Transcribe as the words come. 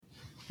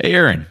Hey,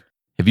 Aaron,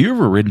 have you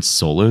ever ridden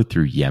solo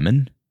through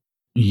Yemen?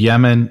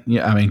 Yemen.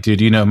 Yeah, I mean,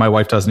 dude, my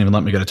wife doesn't even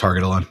let me go to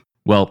Target alone.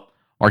 Well,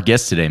 our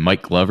guest today,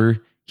 Mike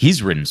Glover,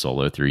 he's ridden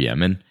solo through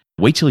Yemen.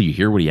 Wait till you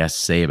hear what he has to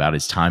say about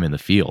his time in the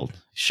field.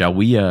 Shall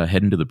we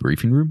head into the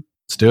briefing room?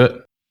 Let's do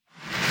it.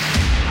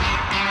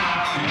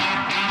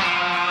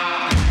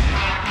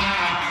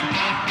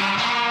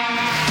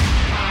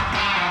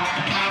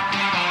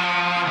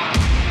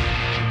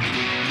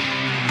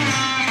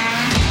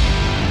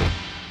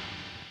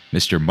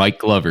 Mr. Mike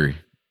Glover,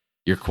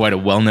 you're quite a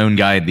well-known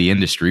guy in the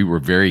industry. We're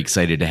very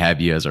excited to have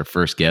you as our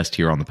first guest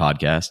here on the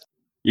podcast.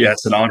 Yeah,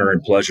 it's an honor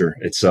and pleasure.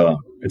 It's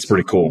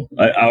pretty cool.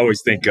 I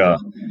always think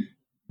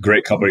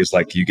great companies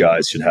like you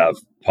guys should have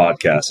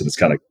podcasts, and it's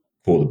kind of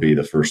cool to be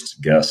the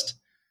first guest.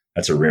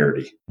 That's a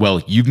rarity.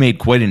 Well, you've made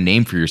quite a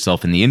name for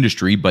yourself in the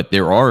industry, but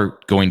there are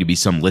going to be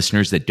some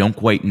listeners that don't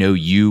quite know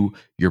you,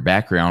 your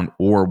background,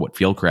 or what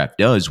Fieldcraft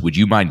does. Would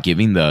you mind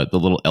giving the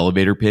little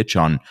elevator pitch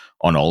on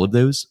all of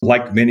those?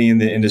 Like many in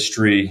the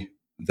industry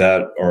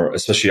that are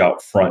especially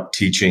out front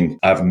teaching,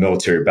 I have a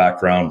military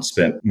background,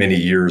 spent many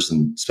years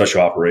in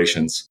special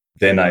operations.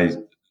 Then I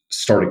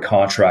started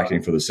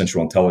contracting for the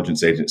Central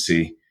Intelligence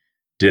Agency,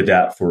 did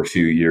that for a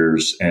few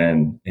years,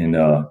 and in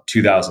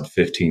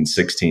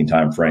 2015-16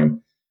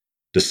 timeframe,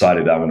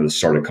 decided I wanted to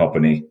start a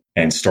company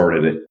and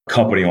started a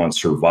company on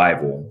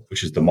survival,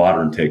 which is the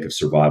modern take of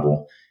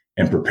survival,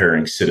 and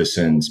preparing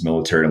citizens,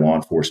 military, law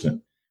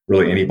enforcement,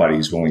 really anybody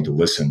who's willing to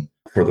listen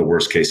for the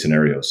worst case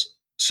scenarios.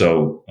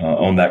 So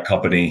own that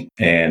company,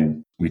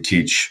 and we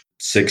teach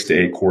 6 to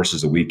 8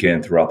 courses a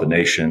weekend throughout the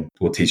nation.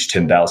 We'll teach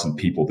 10,000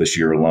 people this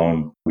year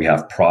alone. We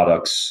have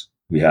products,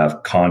 we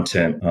have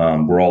content.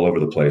 We're all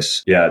over the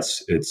place. Yeah,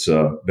 it's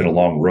been a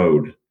long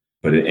road,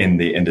 but in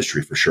the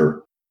industry for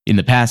sure. In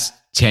the past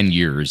 10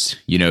 years,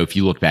 if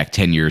you look back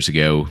 10 years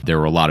ago, there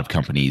were a lot of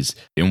companies,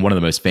 and one of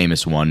the most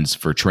famous ones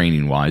for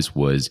training wise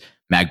was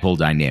Magpul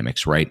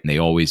Dynamics, right? And they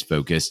always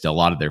a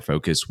lot of their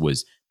focus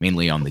was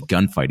mainly on the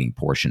gunfighting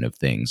portion of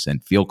things.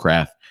 And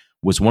Fieldcraft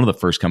was one of the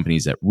first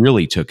companies that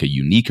really took a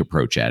unique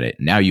approach at it.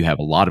 Now you have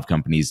a lot of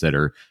companies that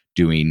are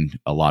doing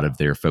a lot of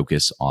their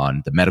focus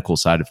on the medical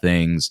side of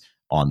things,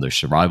 on the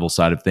survival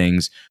side of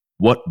things.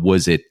 What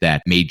was it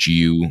that made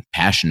you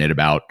passionate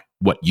about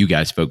what you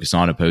guys focus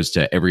on opposed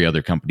to every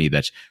other company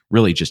that's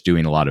really just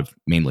doing a lot of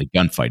mainly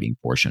gunfighting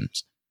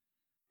portions?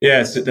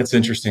 Yeah, that's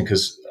interesting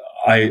because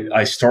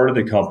I started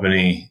the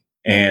company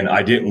and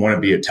I didn't want to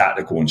be a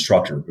tactical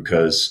instructor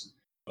because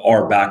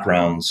our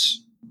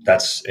backgrounds,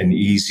 that's an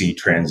easy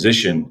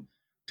transition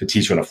to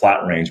teach on a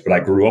flat range. But I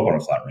grew up on a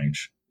flat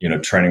range,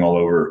 training all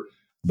over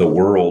the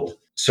world.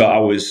 So I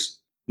was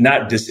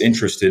not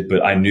disinterested,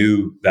 but I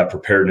knew that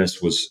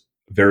preparedness was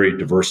very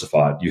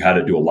diversified. You had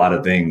to do a lot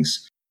of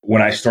things.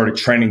 When I started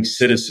training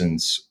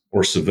citizens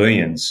or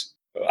civilians,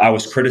 I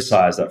was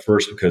criticized at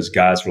first because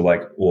guys were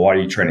like, well, why are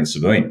you training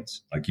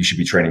civilians? Like you should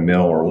be training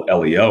MIL or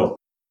LEO.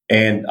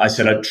 And I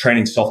said, I'm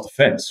training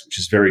self-defense, which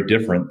is very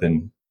different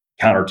than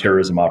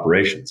counterterrorism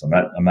operations.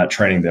 I'm not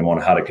training them on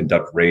how to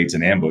conduct raids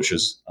and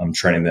ambushes. I'm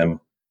training them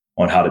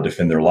on how to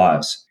defend their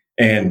lives.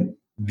 And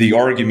the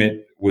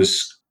argument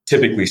was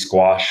typically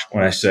squashed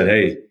when I said,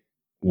 hey,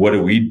 what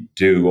do we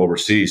do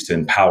overseas to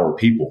empower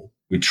people?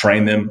 We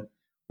train them.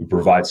 We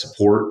provide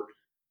support,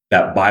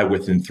 that by,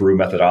 with, and through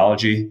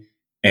methodology,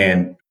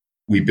 and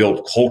we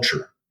build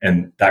culture.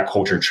 And that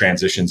culture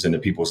transitions into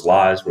people's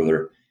lives where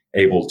they're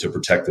able to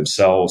protect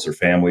themselves, their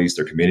families,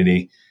 their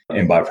community,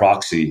 and by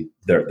proxy,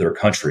 their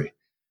country.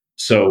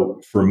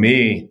 So for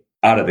me,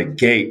 out of the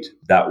gate,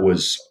 that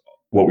was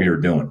what we were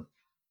doing.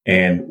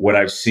 And what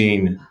I've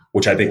seen,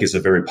 which I think is a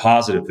very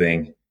positive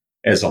thing,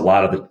 is a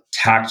lot of the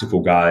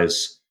tactical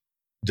guys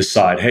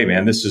decide, hey,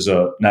 man, this is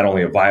not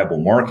only a viable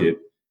market,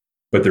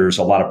 but there's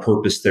a lot of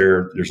purpose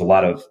there. There's a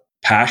lot of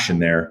passion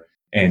there.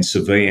 And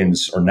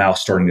civilians are now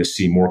starting to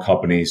see more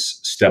companies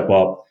step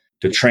up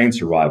to train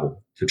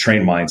survival, to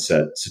train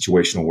mindset,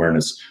 situational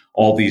awareness,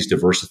 all these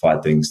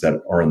diversified things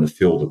that are in the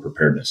field of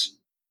preparedness.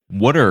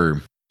 What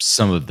are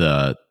some of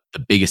the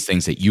biggest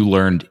things that you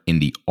learned in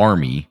the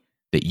Army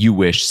that you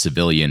wish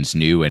civilians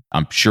knew? And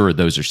I'm sure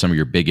those are some of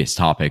your biggest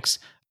topics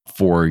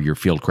for your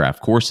Fieldcraft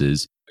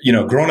courses.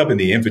 Growing up in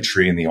the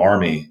infantry in the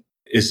Army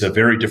is a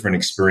very different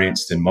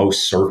experience than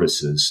most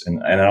services.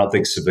 And I don't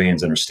think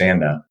civilians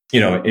understand that.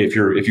 If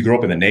you grow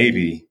up in the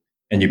Navy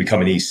and you become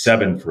an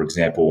E7, for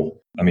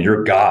example, I mean,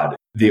 you're God.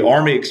 The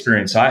Army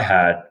experience I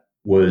had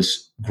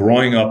was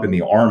growing up in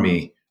the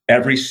Army,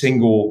 every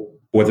single,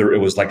 whether it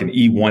was like an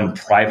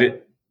E1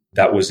 private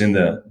that was in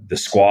the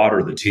squad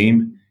or the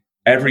team,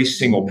 every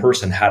single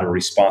person had a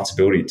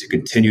responsibility to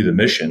continue the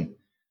mission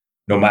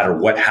no matter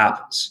what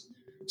happens.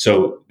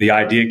 So the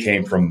idea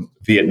came from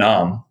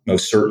Vietnam,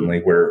 most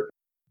certainly, where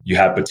you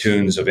have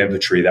platoons of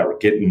infantry that were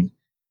getting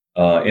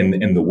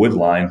in the wood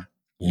line,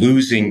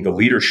 losing the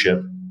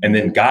leadership, and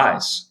then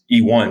guys,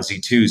 E1s,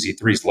 E2s,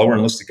 E3s, lower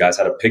enlisted guys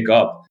had to pick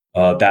up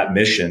that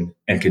mission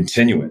and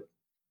continue it.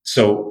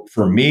 So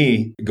for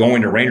me,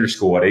 going to Ranger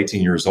School at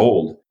 18 years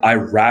old, I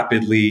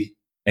rapidly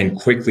and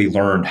quickly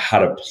learned how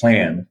to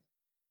plan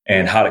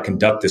and how to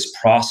conduct this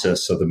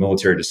process of the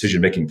military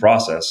decision-making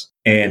process.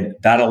 And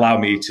that allowed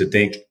me to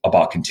think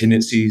about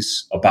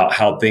contingencies, about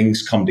how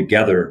things come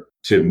together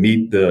to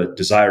meet the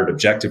desired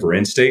objective or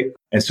end state.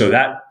 And so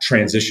that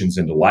transitions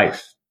into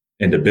life,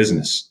 into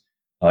business,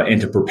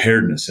 into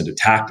preparedness, into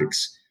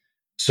tactics.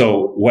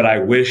 So what I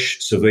wish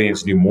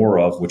civilians knew more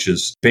of, which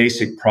is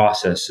basic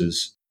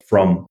processes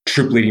from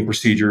troop leading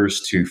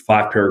procedures to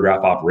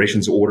 5-paragraph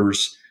operations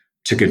orders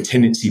to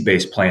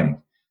contingency-based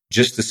planning.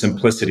 Just the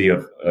simplicity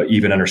of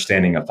even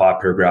understanding a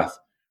 5-paragraph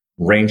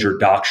Ranger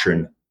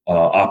doctrine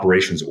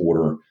operations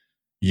order,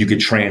 you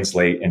could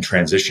translate and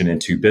transition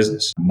into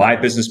business. My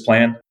business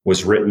plan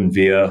was written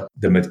via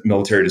the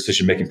military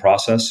decision-making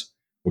process,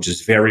 which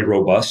is very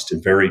robust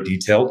and very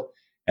detailed.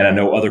 And I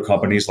know other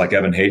companies like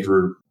Evan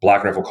Hafer,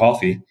 Black Rifle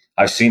Coffee,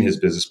 I've seen his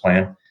business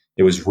plan.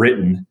 It was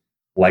written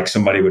like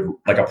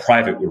like a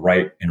private would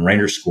write in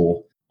Ranger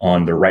School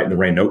on their Write in the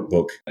Rain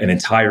notebook, an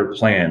entire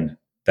plan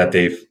that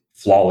they've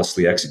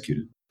flawlessly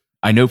executed.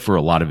 I know for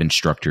a lot of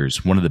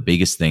instructors, one of the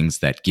biggest things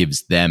that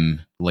gives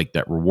them like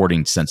that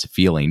rewarding sense of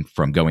feeling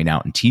from going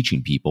out and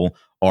teaching people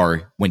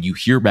are when you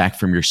hear back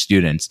from your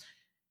students,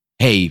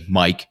 hey,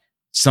 Mike,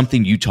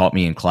 something you taught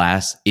me in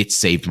class, it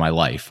saved my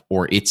life,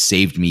 or it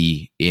saved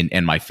me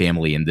and my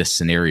family in this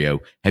scenario.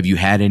 Have you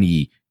had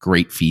any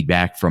great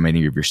feedback from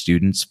any of your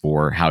students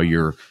for how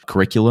your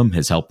curriculum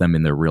has helped them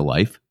in their real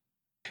life?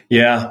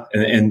 Yeah.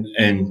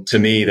 And to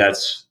me,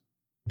 that's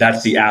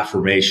the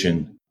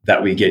affirmation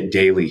that we get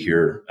daily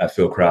here at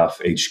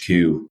Fieldcraft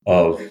HQ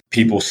of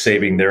people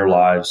saving their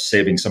lives,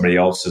 saving somebody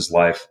else's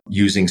life,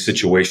 using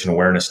situation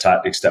awareness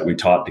tactics that we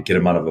taught to get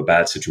them out of a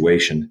bad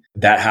situation.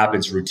 That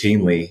happens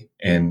routinely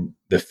in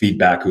the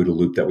feedback OODA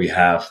loop that we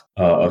have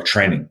of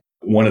training.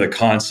 One of the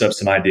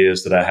concepts and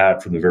ideas that I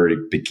had from the very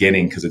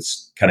beginning, because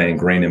it's kind of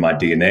ingrained in my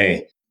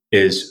DNA,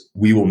 is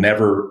we will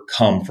never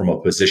come from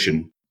a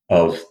position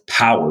of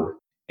power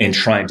in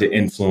trying to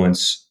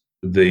influence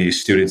the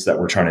students that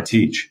we're trying to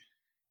teach.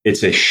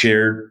 It's a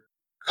shared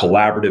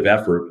collaborative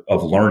effort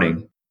of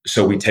learning.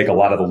 So we take a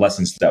lot of the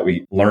lessons that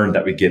we learn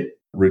that we get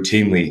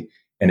routinely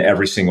in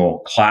every single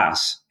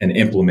class and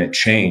implement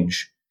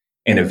change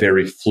in a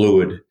very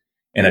fluid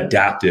and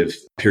adaptive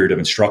period of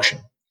instruction.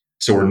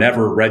 So we're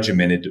never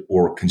regimented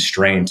or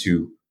constrained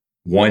to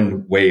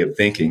one way of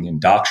thinking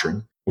and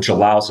doctrine, which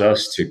allows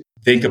us to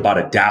think about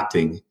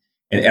adapting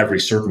in every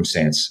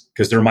circumstance,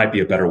 because there might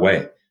be a better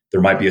way. There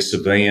might be a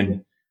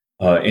civilian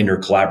in your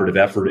collaborative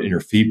effort, in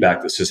your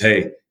feedback that says,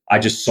 hey, I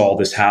just saw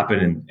this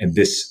happen and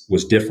this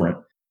was different.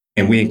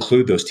 And we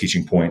include those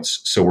teaching points.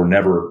 So we're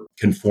never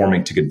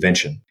conforming to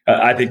convention.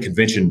 I think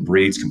convention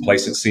breeds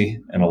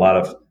complacency in a lot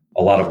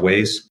of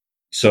ways.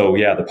 So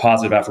yeah, the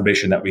positive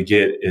affirmation that we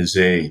get is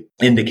a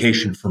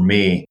indication for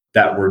me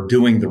that we're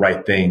doing the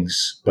right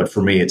things. But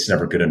for me, it's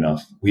never good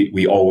enough.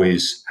 We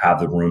always have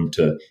the room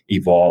to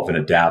evolve and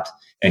adapt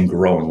and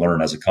grow and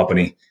learn as a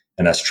company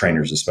and as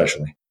trainers,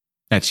 especially.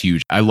 That's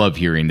huge. I love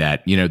hearing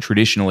that. You know,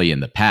 traditionally in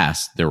the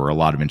past, there were a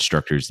lot of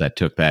instructors that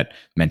took that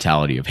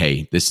mentality of,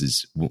 hey,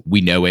 we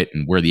know it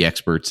and we're the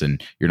experts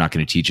and you're not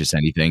going to teach us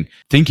anything.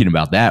 Thinking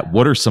about that,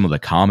 what are some of the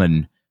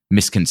common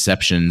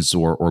misconceptions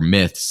or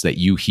myths that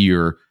you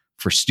hear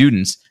for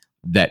students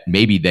that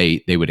maybe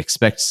they would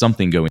expect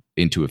something going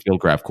into a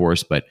Fieldcraft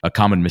course, but a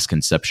common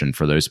misconception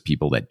for those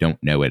people that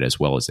don't know it as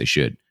well as they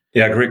should?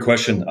 Yeah, great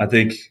question. I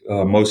think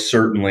most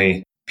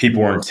certainly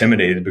people are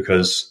intimidated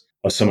because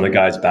of some of the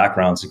guys'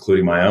 backgrounds,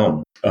 including my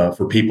own.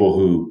 For people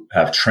who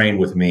have trained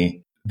with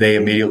me, they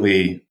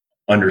immediately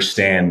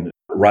understand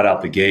right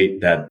out the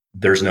gate that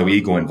there's no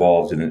ego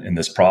involved in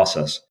this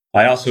process.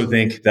 I also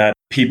think that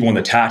people in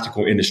the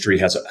tactical industry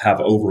have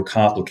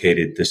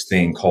overcomplicated this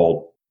thing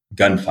called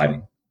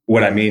gunfighting.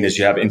 What I mean is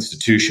you have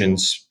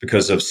institutions,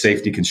 because of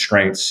safety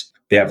constraints,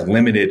 they have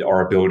limited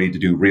our ability to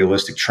do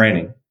realistic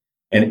training.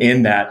 And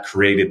in that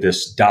created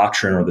this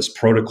doctrine or this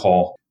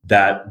protocol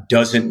that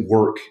doesn't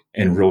work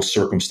in real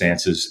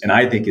circumstances, and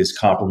I think is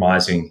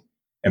compromising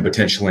and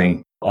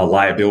potentially a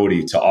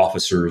liability to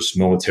officers,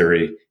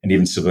 military, and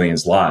even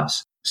civilians'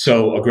 lives.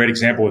 So a great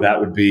example of that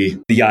would be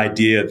the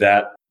idea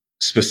that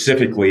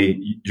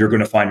specifically you're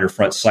going to find your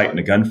front sight in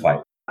a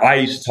gunfight. I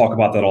used to talk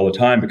about that all the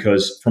time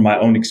because from my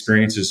own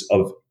experiences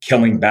of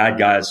killing bad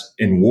guys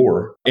in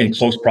war in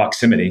close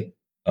proximity,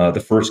 the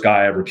first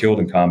guy I ever killed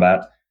in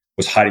combat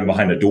was hiding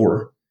behind a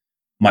door.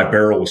 My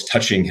barrel was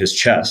touching his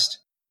chest.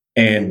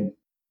 And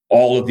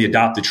all of the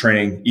adopted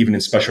training, even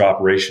in special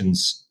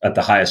operations at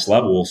the highest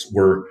levels,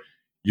 where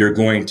you're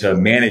going to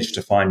manage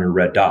to find your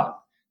red dot.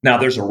 Now,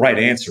 there's a right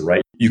answer,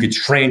 right? You could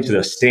train to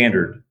the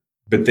standard,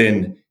 but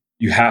then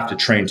you have to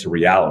train to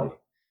reality.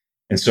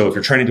 And so if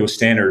you're training to a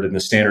standard and the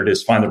standard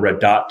is find the red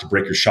dot to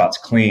break your shots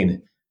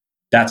clean,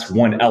 that's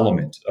one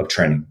element of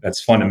training.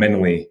 That's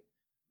fundamentally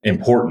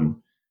important.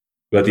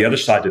 But the other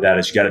side to that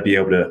is you got to be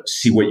able to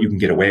see what you can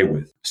get away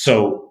with.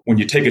 So when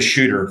you take a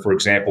shooter, for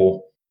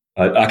example,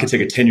 I could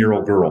take a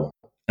 10-year-old girl.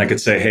 I could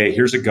say, hey,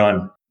 here's a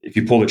gun. If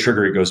you pull the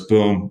trigger, it goes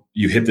boom.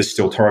 You hit this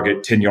steel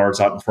target 10 yards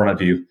out in front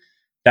of you.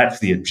 That's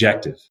the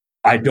objective.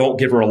 I don't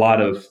give her a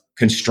lot of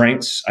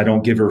constraints. I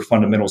don't give her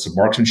fundamentals of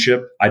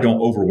marksmanship. I don't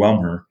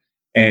overwhelm her.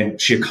 And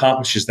she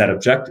accomplishes that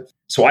objective.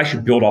 So I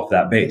should build off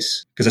that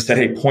base because I said,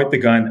 hey, point the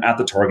gun at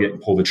the target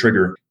and pull the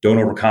trigger. Don't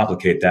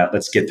overcomplicate that.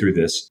 Let's get through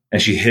this.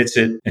 And she hits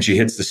it and she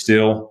hits the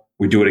still.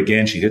 We do it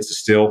again. She hits the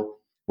still.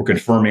 We're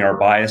confirming our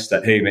bias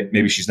that, hey,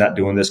 maybe she's not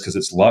doing this because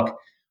it's luck.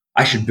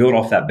 I should build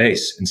off that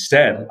base.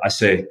 Instead, I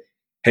say,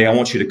 hey, I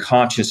want you to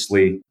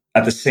consciously,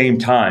 at the same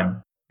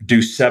time,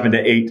 do 7 to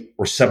 8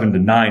 or 7 to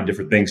 9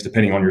 different things,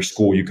 depending on your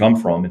school you come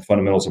from and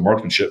fundamentals of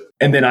marksmanship.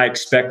 And then I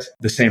expect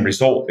the same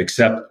result,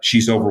 except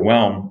she's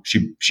overwhelmed.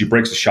 She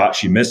breaks a shot,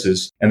 she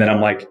misses. And then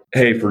I'm like,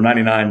 hey, for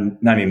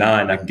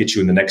 $99.99, I can get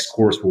you in the next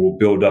course where we'll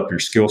build up your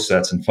skill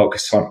sets and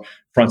focus on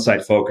front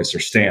sight focus or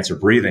stance or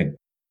breathing.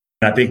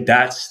 And I think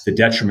that's the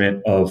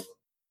detriment of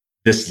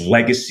this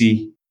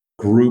legacy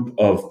group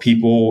of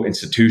people,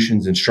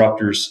 institutions,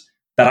 instructors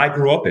that I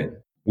grew up in,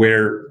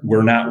 where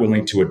we're not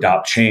willing to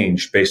adopt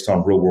change based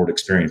on real world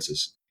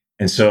experiences.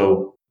 And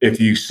so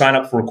if you sign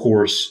up for a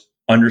course,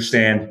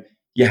 understand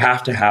you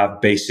have to have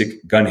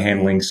basic gun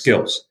handling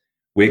skills.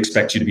 We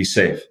expect you to be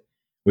safe.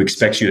 We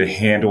expect you to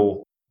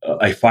handle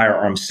a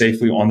firearm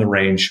safely on the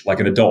range like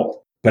an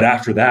adult. But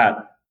after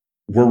that,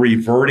 we're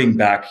reverting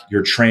back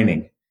your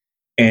training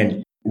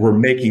and we're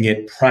making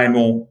it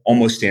primal,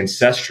 almost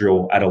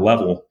ancestral at a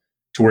level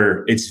to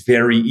where it's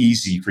very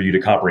easy for you to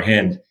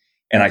comprehend.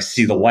 And I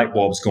see the light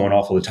bulbs going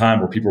off all the time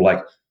where people are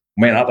like,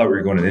 man, I thought we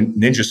were going to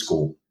ninja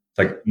school.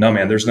 It's like, no,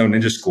 man, there's no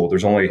ninja school.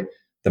 There's only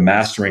the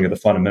mastering of the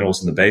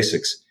fundamentals and the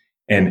basics.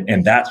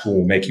 And that's what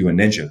will make you a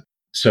ninja.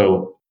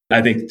 So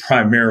I think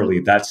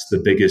primarily that's the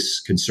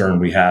biggest concern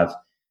we have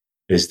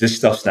is this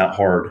stuff's not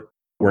hard.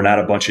 We're not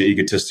a bunch of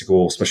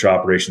egotistical special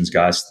operations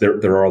guys.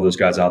 There are all those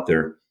guys out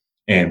there.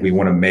 And we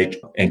want to make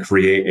and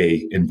create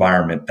a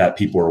environment that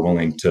people are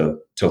willing to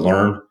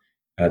learn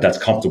that's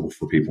comfortable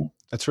for people.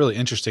 That's really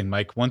interesting,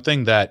 Mike. One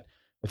thing that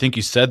I think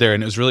you said there,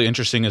 and it was really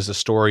interesting, is the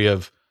story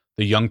of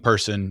the young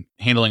person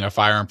handling a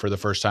firearm for the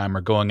first time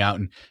or going out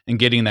and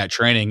getting that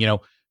training. You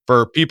know,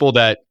 for people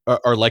that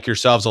are like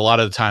yourselves, a lot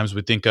of the times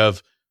we think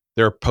of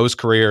their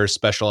post-career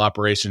special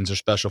operations or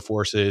special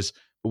forces,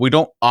 but we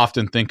don't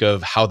often think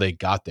of how they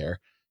got there.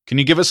 Can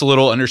you give us a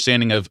little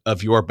understanding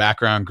of your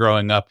background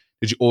growing up?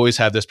 Did you always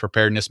have this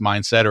preparedness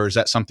mindset, or is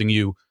that something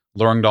you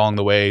learned along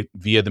the way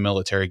via the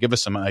military? Give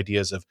us some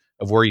ideas of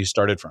where you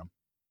started from.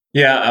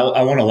 Yeah,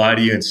 I want to lie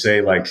to you and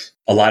say, like,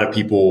 a lot of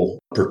people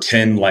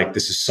pretend like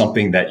this is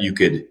something that you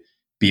could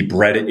be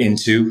bred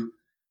into,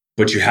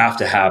 but you have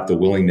to have the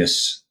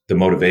willingness, the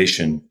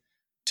motivation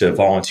to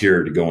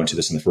volunteer to go into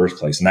this in the first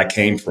place. And that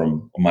came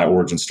from my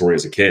origin story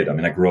as a kid. I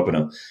mean, I grew up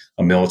in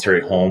a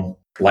military home,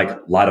 like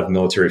a lot of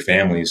military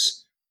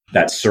families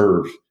that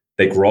serve.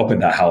 They grow up in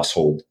that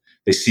household.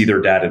 They see their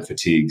dad in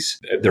fatigues.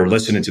 They're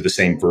listening to the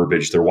same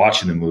verbiage. They're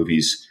watching the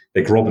movies.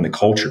 They grow up in the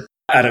culture.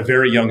 At a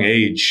very young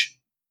age,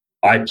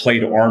 I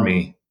played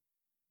Army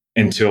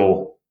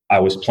until I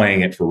was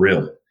playing it for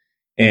real.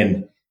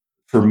 And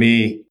for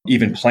me,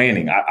 even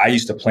planning, I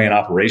used to plan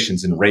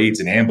operations and raids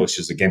and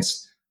ambushes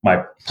against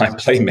my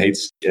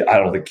playmates. I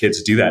don't think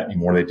kids do that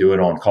anymore. They do it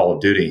on Call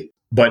of Duty.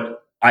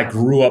 But I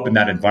grew up in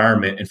that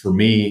environment. And for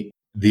me,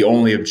 the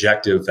only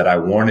objective that I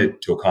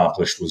wanted to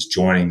accomplish was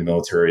joining the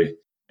military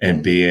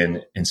and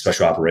being in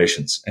special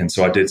operations. And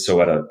so I did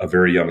so at a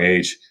very young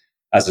age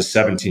as a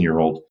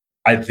 17-year-old.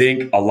 I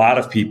think a lot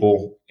of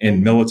people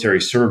in military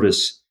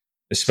service,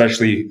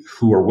 especially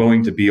who are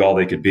willing to be all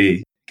they could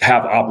be,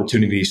 have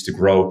opportunities to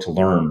grow, to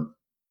learn.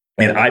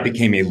 And I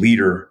became a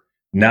leader,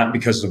 not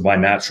because of my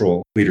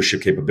natural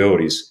leadership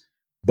capabilities,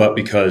 but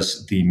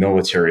because the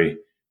military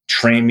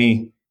trained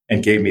me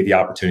and gave me the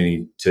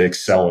opportunity to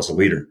excel as a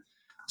leader.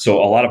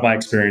 So a lot of my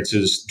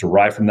experiences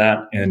derive from that.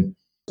 And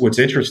what's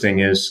interesting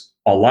is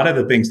a lot of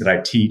the things that I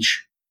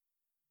teach,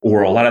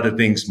 or a lot of the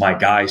things my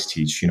guys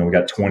teach, we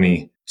got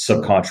 20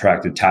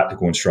 subcontracted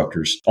tactical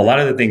instructors. A lot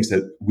of the things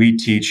that we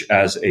teach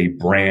as a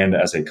brand,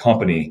 as a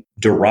company,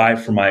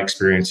 derive from my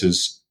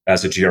experiences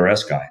as a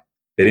GRS guy.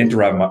 They didn't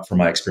derive from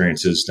my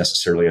experiences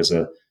necessarily as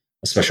a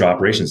special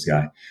operations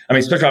guy. I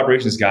mean, special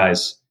operations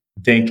guys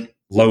think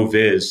low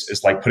vis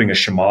is like putting a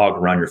shemagh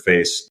around your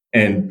face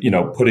and,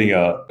 putting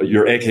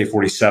your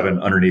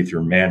AK-47 underneath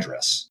your man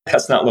dress.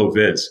 That's not low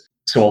vis.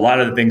 So a lot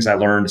of the things I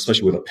learned,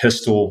 especially with a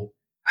pistol,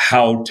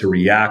 how to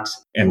react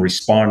and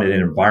respond in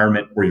an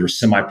environment where you're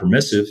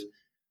semi-permissive,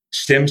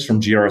 stems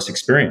from GRS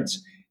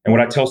experience. And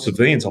what I tell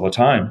civilians all the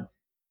time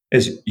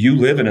is you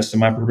live in a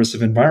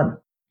semi-permissive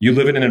environment. You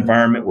live in an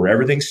environment where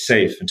everything's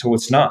safe until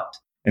it's not.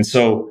 And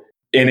so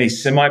in a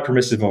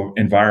semi-permissive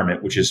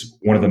environment, which is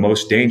one of the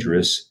most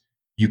dangerous,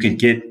 you can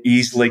get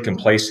easily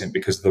complacent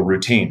because of the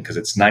routine, because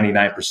it's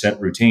 99%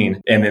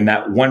 routine. And then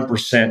that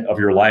 1% of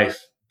your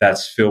life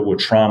that's filled with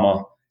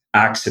trauma,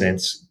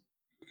 accidents,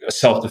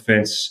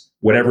 self-defense,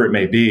 whatever it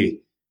may be,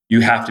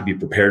 you have to be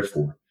prepared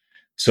for.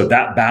 So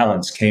that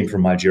balance came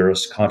from my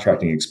GRS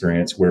contracting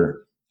experience, where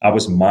I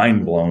was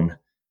mind blown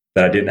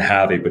that I didn't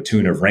have a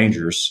platoon of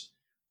Rangers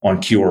on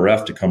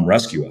QRF to come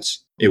rescue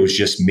us. It was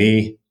just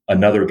me,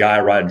 another guy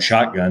riding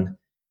shotgun,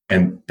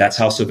 and that's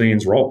how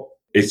civilians roll.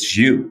 it's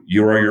you.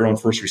 You are your own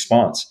first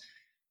response.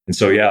 And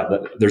so, yeah,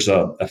 there's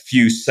a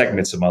few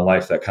segments of my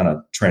life that kind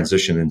of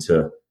transition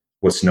into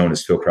what's known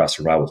as Fieldcraft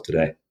Survival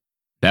today.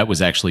 That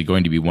was actually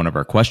going to be one of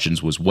our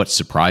questions, was what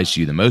surprised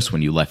you the most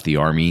when you left the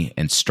Army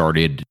and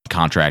started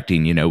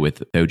contracting,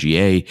 with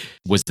OGA?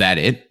 Was that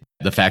it?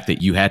 The fact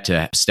that you had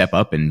to step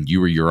up and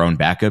you were your own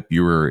backup,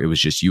 it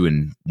was just you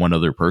and one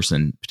other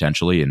person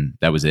potentially, and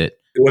that was it?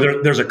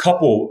 Well, there's a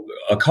couple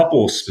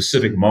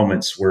specific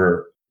moments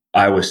where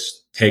I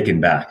was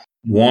taken back.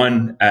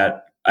 One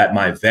at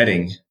my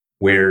vetting,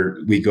 where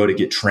we go to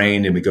get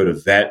trained and we go to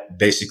vet,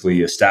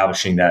 basically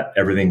establishing that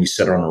everything we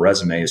set on a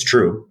resume is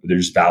true. They're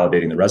just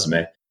validating the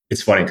resume.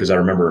 It's funny because I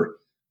remember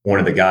one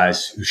of the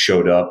guys who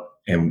showed up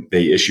and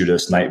they issued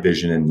us night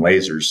vision and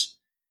lasers,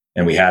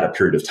 and we had a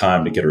period of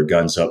time to get our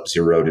guns up,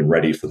 zeroed, and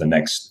ready for the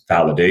next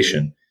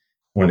validation.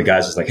 One of the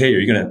guys was like, "Hey,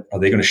 are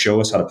they going to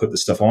show us how to put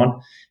this stuff on?"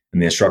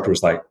 And the instructor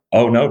was like,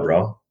 "Oh no,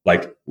 bro.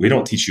 Like, we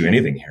don't teach you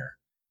anything here.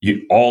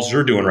 All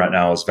you're doing right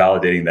now is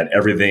validating that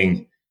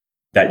everything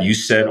that you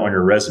said on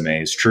your resume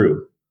is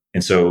true.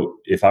 And so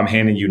if I'm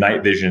handing you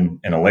night vision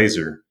and a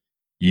laser,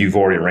 you've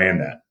already ran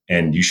that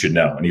and you should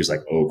know." And he was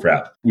like, "Oh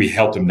crap." We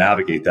helped him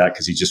navigate that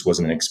because he just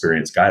wasn't an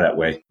experienced guy that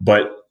way.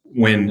 But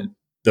when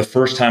the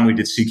first time we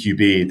did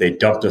CQB, they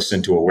dumped us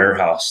into a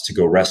warehouse to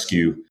go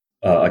rescue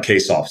a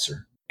case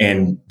officer.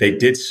 And they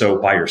did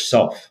so by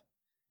yourself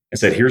and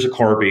said, "Here's a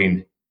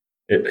carbine.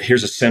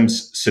 Here's a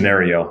SIMS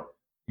scenario.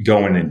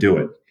 Go in and do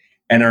it."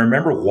 And I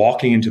remember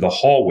walking into the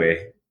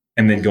hallway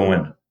and then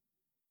going,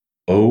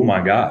 "Oh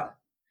my God."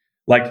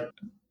 Like,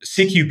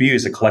 CQB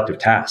is a collective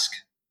task.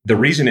 The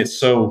reason it's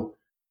so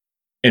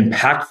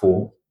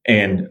impactful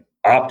and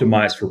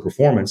optimized for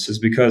performance is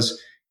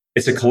because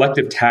it's a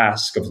collective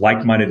task of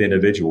like-minded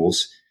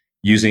individuals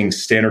using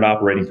standard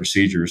operating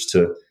procedures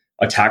to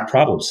attack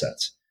problem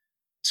sets.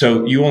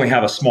 So you only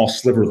have a small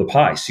sliver of the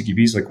pie.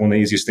 CQB is like one of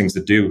the easiest things to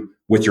do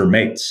with your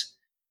mates,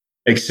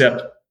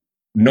 except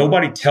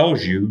nobody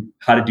tells you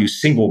how to do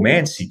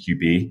single-man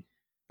CQB,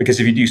 because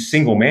if you do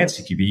single-man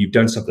CQB, you've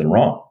done something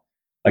wrong.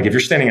 Like, if you're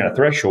standing at a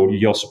threshold, you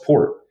yell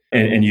support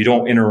and you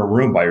don't enter a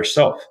room by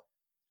yourself.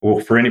 Well,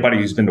 for anybody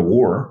who's been to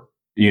war,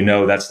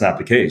 that's not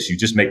the case. You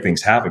just make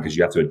things happen because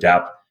you have to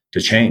adapt to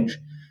change.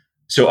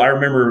 So I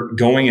remember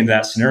going into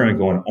that scenario and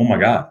going, "Oh my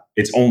God,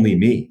 it's only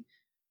me."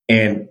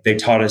 And they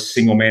taught us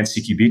single man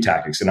CQB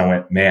tactics. And I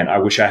went, "Man, I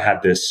wish I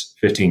had this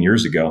 15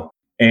 years ago."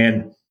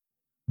 And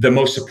the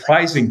most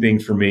surprising thing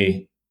for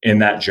me in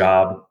that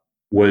job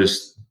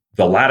was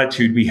the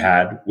latitude we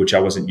had, which I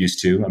wasn't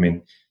used to. I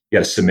mean, you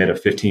got to submit a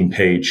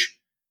 15-page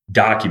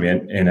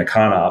document in a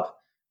ConOp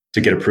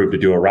to get approved to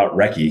do a route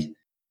recce.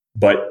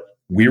 But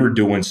we were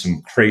doing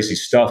some crazy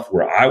stuff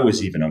where I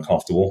was even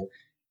uncomfortable.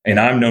 And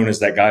I'm known as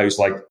that guy who's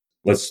like,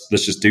 let's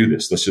just do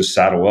this. Let's just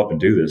saddle up and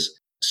do this.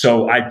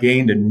 So I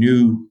gained a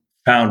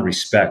newfound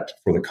respect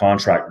for the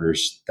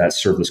contractors that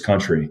serve this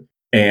country.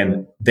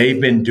 And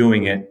they've been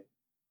doing it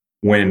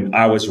when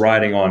I was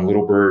riding on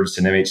Little Birds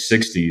and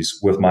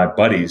MH-60s with my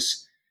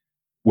buddies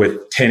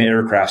with 10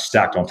 aircraft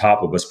stacked on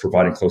top of us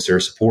providing close air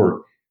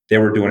support. They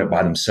were doing it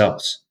by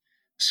themselves.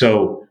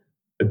 So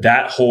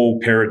that whole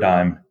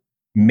paradigm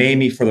made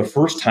me, for the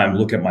first time,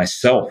 look at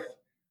myself,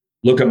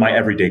 look at my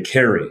everyday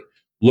carry,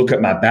 look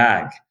at my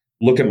bag,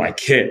 look at my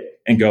kit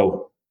and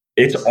go,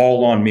 it's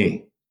all on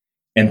me.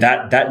 And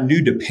that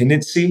new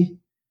dependency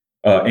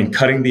and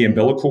cutting the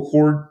umbilical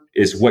cord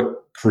is what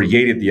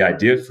created the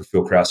idea for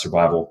Fieldcraft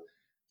Survival,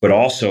 but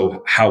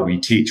also how we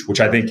teach, which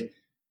I think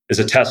is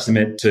a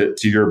testament to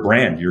your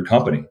brand, your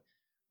company.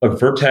 Look,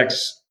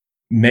 Vertex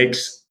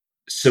makes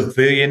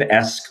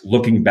civilian-esque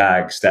looking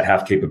bags that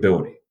have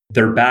capability.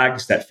 They're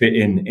bags that fit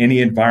in any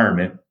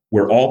environment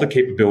where all the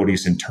capability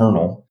is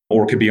internal,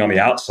 or it could be on the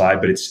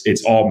outside, but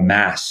it's all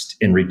masked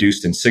and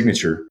reduced in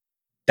signature.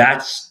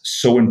 That's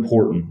so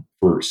important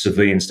for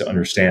civilians to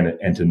understand it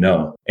and to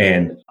know.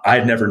 And I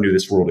never knew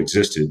this world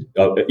existed,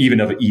 even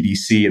of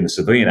EDC and the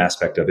civilian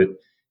aspect of it,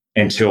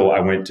 until I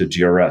went to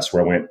GRS,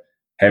 where I went,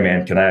 hey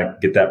man, can I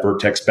get that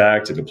Vertex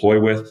bag to deploy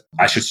with?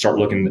 I should start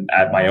looking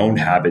at my own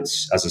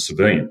habits as a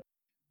civilian.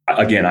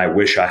 Again, I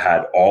wish I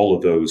had all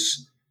of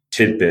those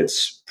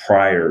tidbits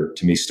prior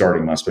to me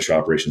starting my special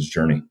operations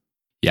journey.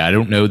 Yeah, I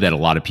don't know that a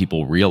lot of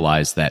people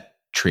realize that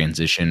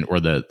transition, or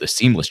the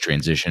seamless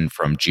transition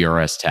from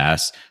GRS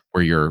tasks,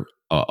 where you're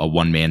a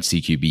one-man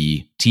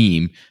CQB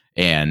team,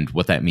 and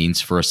what that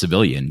means for a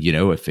civilian. You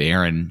know, if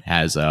Aaron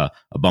has a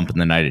bump in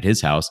the night at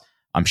his house,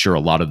 I'm sure a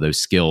lot of those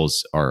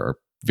skills are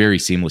very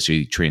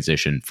seamlessly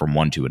transitioned from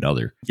one to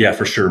another. Yeah,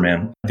 for sure,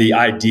 man. The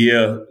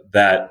idea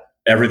that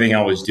everything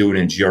I was doing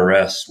in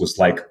GRS was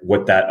like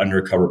what that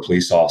undercover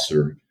police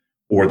officer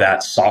or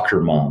that soccer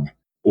mom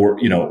or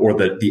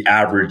the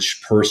average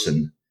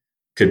person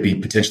could be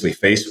potentially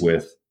faced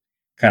with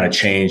kind of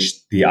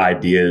changed the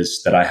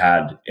ideas that I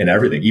had in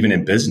everything, even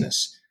in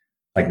business.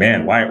 Like,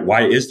 man,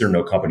 why is there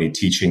no company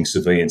teaching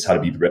civilians how to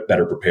be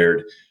better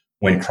prepared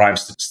when crime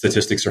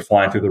statistics are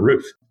flying through the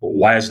roof?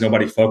 Why is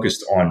nobody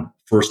focused on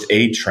first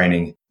aid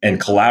training and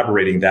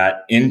collaborating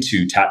that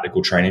into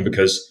tactical training?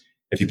 Because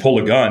if you pull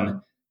a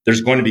gun,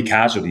 there's going to be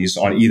casualties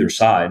on either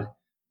side.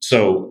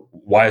 So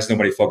why is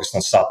nobody focused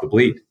on stop the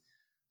bleed?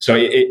 So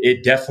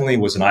it definitely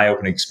was an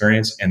eye-opening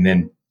experience, and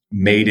then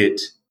made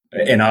it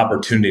an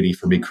opportunity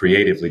for me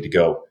creatively to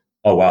go,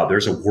 oh, wow,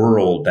 there's a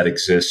world that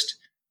exists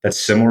that's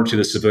similar to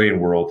the civilian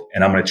world.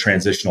 And I'm going to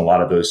transition a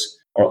lot of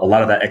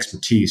that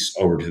expertise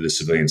over to the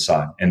civilian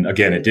side. And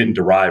again, it didn't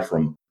derive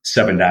from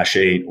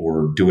 7-8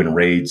 or doing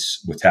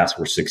raids with Task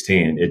Force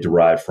 16. It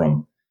derived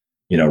from,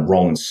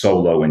 rolling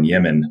solo in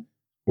Yemen,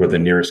 where the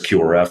nearest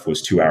QRF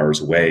was 2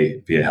 hours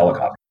away via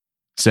helicopter.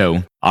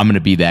 So I'm going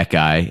to be that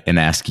guy and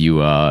ask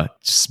you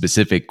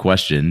specific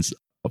questions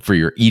for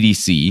your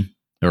EDC,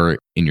 or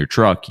in your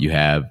truck. You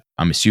have,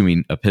 I'm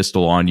assuming, a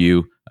pistol on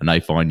you, a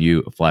knife on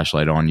you, a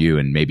flashlight on you,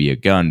 and maybe a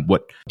gun.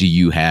 What do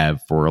you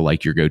have for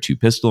like your go-to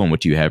pistol, and what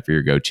do you have for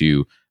your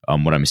go-to,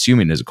 what I'm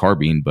assuming is a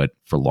carbine, but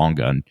for long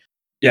gun?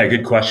 Yeah,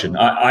 good question.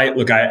 I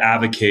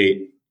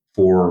advocate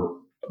for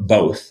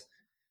both.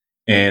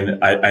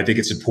 And I think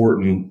it's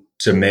important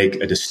to make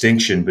a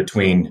distinction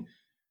between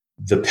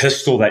the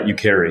pistol that you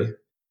carry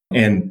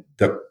and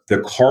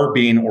the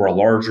carbine or a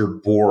larger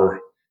bore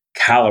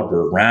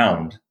caliber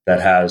round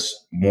that has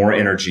more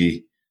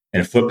energy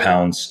and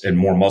foot-pounds and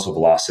more muzzle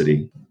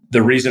velocity.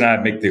 The reason I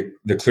make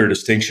the clear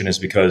distinction is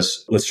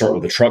because, let's start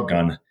with a truck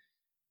gun.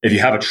 If you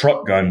have a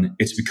truck gun,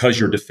 it's because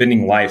you're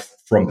defending life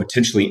from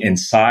potentially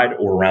inside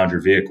or around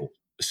your vehicle.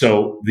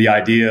 So the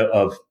idea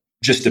of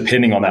just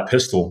depending on that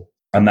pistol,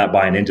 I'm not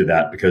buying into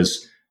that,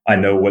 because I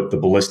know what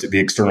the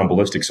external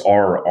ballistics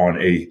are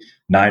on a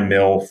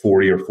 9mm,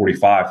 40 or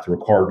 45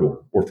 through a car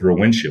door or through a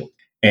windshield.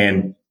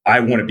 And I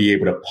want to be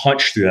able to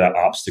punch through that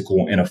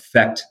obstacle and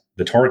affect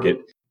the target.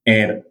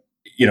 And,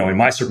 in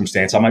my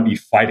circumstance, I might be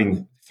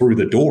fighting through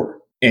the door,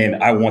 and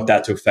I want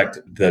that to affect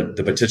the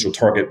potential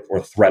target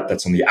or threat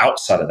that's on the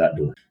outside of that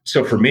door.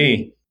 So for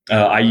me,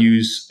 I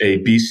use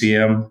a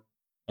BCM,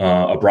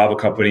 a Bravo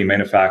Company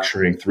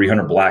manufacturing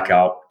 300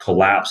 blackout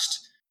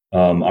collapsed.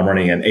 I'm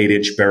running an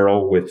 8-inch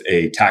barrel with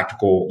a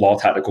tactical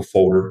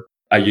folder.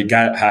 I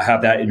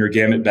have that in your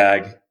gamut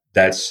bag.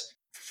 That's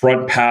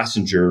front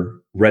passenger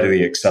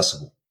readily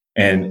accessible.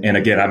 And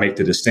again, I make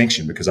the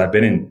distinction because I've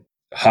been in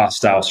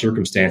hostile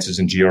circumstances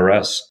in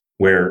GRS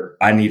where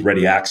I need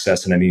ready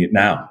access and I need it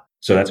now.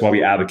 So that's why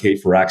we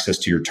advocate for access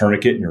to your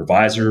tourniquet and your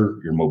visor,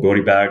 your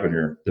mobility bag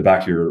on the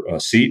back of your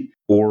seat,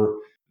 or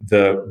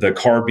the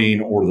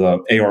carbine or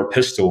the AR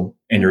pistol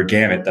and your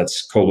gamut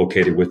that's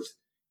co-located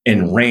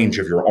in range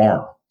of your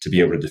arm to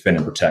be able to defend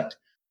and protect.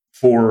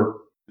 For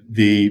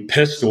the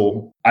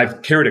pistol,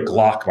 I've carried a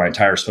Glock my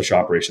entire special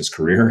operations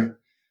career.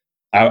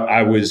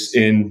 I was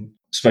in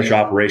special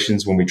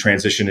operations when we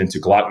transitioned into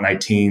Glock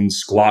 19s,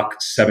 Glock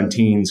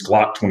 17s,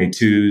 Glock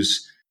 22s,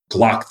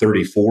 Glock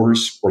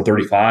 34s or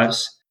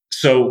 35s.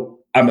 So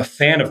I'm a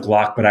fan of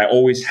Glock, but I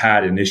always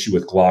had an issue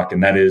with Glock,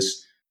 and that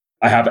is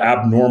I have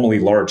abnormally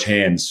large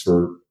hands.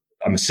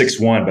 I'm a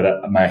 6'1",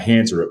 but my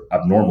hands are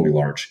abnormally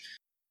large.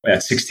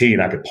 At 16,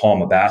 I could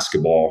palm a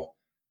basketball,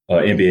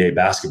 NBA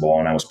basketball,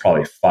 and I was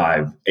probably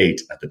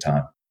 5'8" at the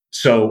time.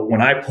 So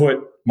when I put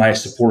my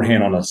support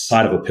hand on the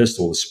side of a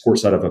pistol, the support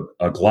side of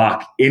a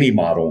Glock, any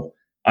model,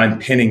 I'm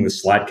pinning the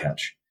slide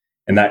catch.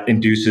 And that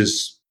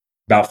induces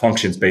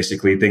malfunctions,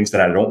 basically, things that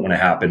I don't want to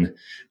happen,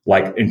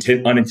 like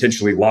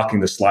unintentionally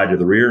locking the slide to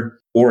the rear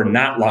or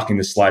not locking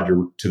the slide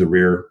to the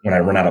rear when I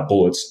run out of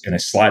bullets in a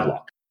slide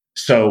lock.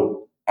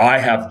 So I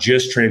have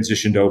just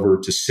transitioned over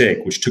to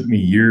SIG, which took me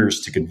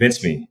years to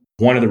convince me.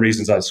 One of the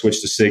reasons I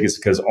switched to SIG is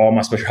because all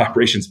my special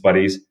operations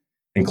buddies,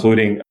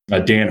 including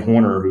Dan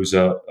Horner, who's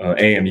a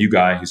AMU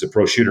guy, he's a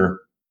pro shooter,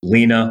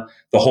 Lena,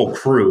 the whole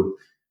crew,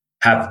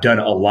 have done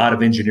a lot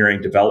of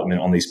engineering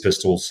development on these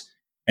pistols.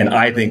 And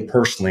I think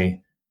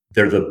personally,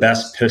 they're the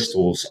best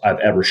pistols I've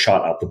ever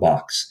shot out the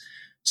box.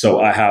 So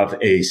I have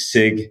a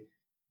SIG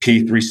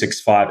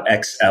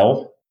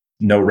P365XL,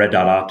 no red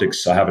dot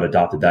optics, so I haven't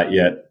adopted that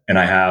yet. And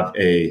I have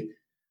a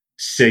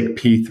SIG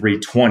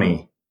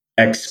P320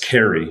 X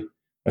carry.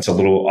 That's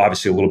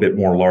obviously a little bit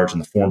more large in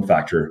the form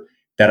factor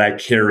that I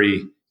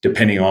carry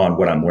depending on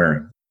what I'm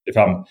wearing. If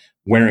I'm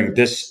wearing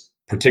this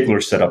particular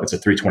setup, it's a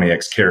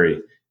 320X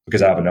carry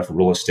because I have enough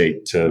real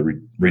estate to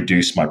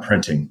reduce my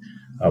printing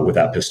with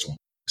that pistol.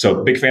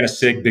 So big fan of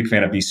SIG, big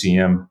fan of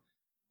BCM,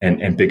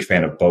 and big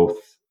fan of both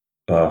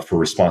for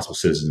responsible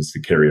citizens to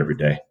carry every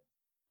day.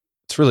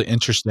 It's really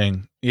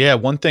interesting. Yeah,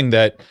 one thing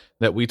that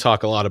we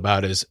talk a lot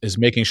about is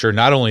making sure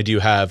not only do you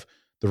have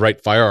the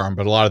right firearm,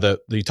 but a lot of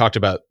you talked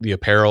about the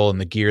apparel and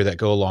the gear that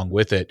go along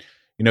with it.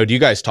 Do you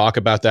guys talk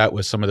about that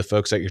with some of the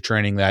folks that you're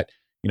training, that,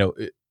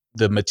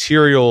 the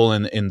material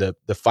and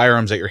the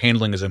firearms that you're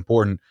handling is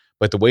important,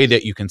 but the way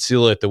that you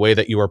conceal it, the way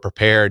that you are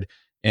prepared,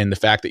 and the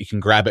fact that you can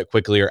grab it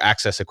quickly or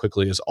access it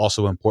quickly is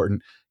also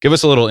important. Give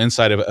us a little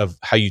insight of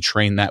how you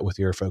train that with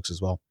your folks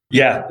as well.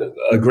 Yeah,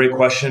 a great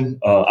question.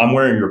 I'm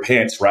wearing your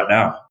pants right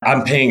now.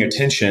 I'm paying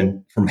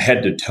attention from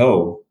head to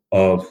toe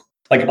of,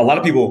 like, a lot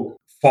of people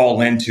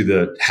fall into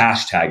the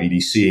hashtag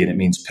EDC and it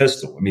means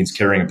pistol. It means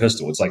carrying a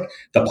pistol. It's like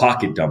the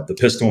pocket dump, the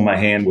pistol in my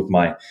hand with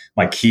my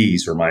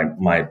keys or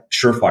my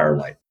Surefire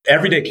light.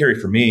 Everyday carry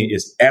for me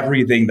is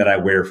everything that I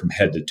wear from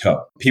head to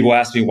toe. People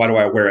ask me, why do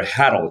I wear a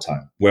hat all the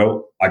time?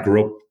 Well, I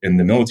grew up in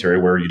the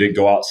military where you didn't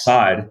go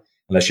outside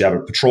unless you have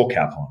a patrol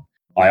cap on.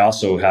 I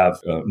also have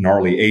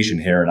gnarly Asian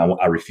hair and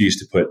I refuse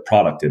to put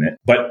product in it.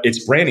 But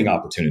it's branding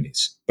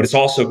opportunities. But it's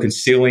also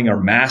concealing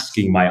or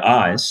masking my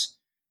eyes.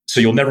 So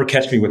you'll never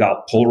catch me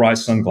without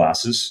polarized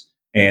sunglasses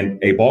and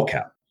a ball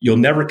cap. You'll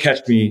never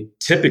catch me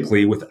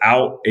typically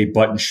without a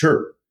button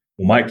shirt.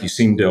 Well, Mike, you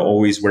seem to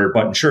always wear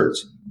button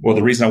shirts. Well,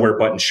 the reason I wear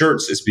button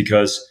shirts is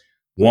because,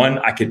 one,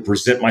 I could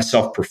present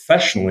myself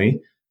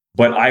professionally,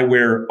 but I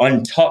wear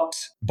untucked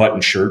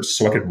button shirts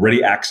so I could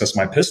ready access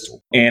my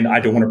pistol. And I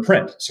don't want to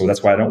print. So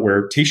that's why I don't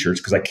wear t-shirts,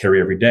 because I carry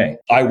every day.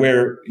 I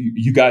wear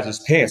you guys'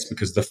 pants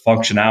because the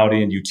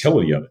functionality and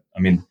utility of it.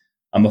 I mean,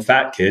 I'm a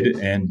fat kid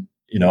and,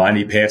 I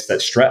need pants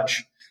that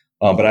stretch,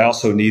 but I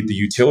also need the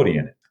utility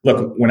in it.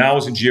 Look, when I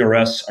was in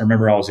GRS, I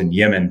remember I was in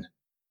Yemen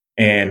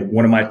and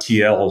one of my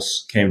TLs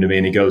came to me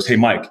and he goes, "Hey,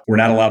 Mike, we're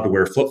not allowed to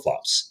wear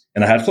flip-flops."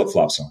 And I had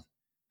flip-flops on.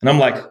 And I'm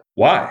like,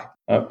 "Why?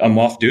 I'm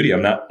off duty.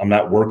 I'm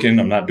not working.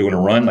 I'm not doing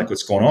a run. Like,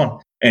 what's going on?"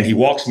 And he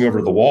walks me over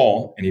to the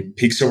wall and he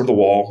peeks over the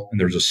wall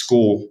and there's a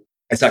school.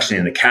 It's actually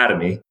an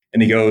academy.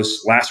 And he goes,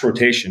 "Last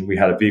rotation, we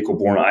had a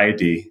vehicle-borne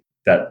IED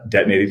that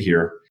detonated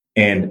here.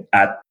 And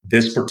at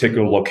this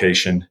particular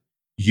location,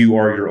 you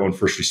are your own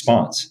first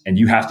response. And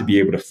you have to be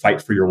able to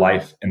fight for your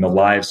life and the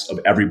lives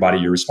of everybody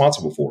you're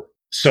responsible for."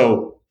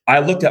 So I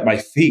looked at my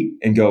feet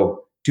and go,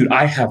 dude,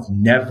 I have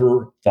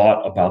never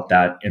thought about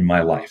that in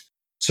my life.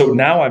 So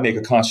now I make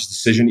a conscious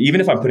decision,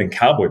 even if I'm putting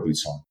cowboy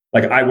boots on.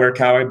 Like, I wear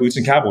cowboy boots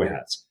and cowboy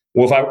hats.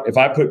 Well, if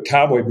I put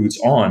cowboy boots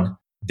on,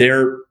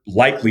 they're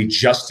likely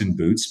Justin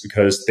boots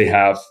because they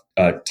have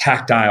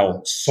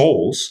tactile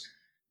soles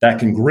that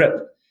can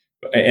grip.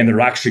 And they're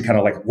actually kind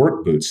of like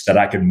work boots that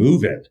I can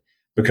move in,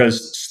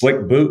 because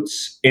slick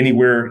boots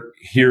anywhere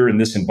here in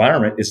this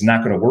environment is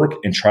not going to work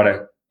and try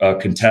to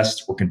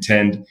contest or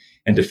contend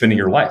and defending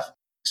your life.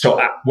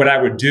 So what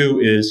I would do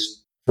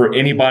is, for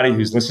anybody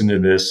who's listening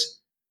to this,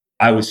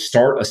 I would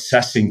start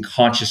assessing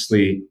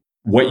consciously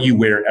what you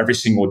wear every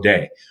single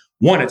day.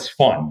 One, it's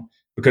fun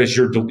because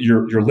you're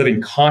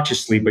living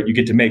consciously, but you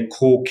get to make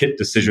cool kit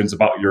decisions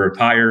about your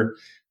attire.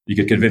 You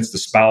could convince the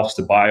spouse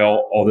to buy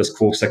all this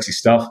cool, sexy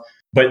stuff.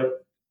 But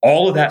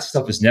all of that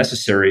stuff is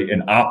necessary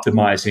in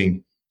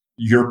optimizing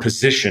your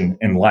position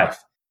in life.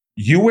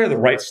 You wear the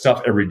right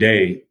stuff every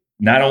day.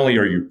 Not only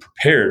are you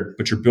prepared,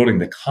 but you're building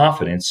the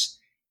confidence.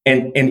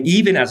 And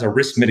even as a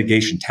risk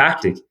mitigation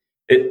tactic,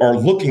 are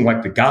looking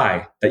like the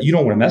guy that you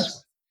don't want to mess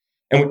with.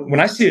 And when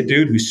I see a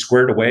dude who's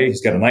squared away,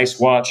 he's got a nice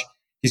watch,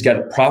 he's got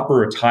a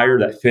proper attire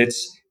that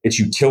fits, it's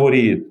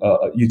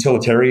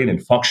utilitarian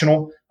and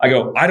functional, I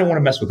go, I don't want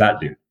to mess with that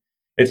dude.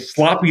 It's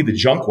Sloppy the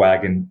junk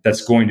wagon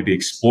that's going to be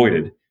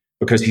exploited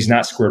because he's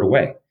not squared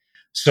away.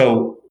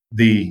 So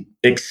the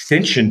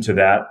extension to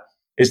that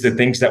is the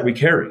things that we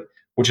carry,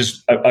 which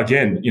is,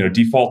 again,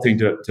 defaulting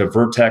to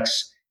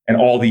Vertex and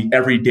all the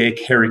everyday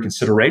carry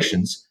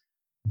considerations.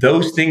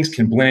 Those things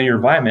can blend in your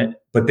environment,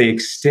 but they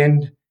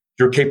extend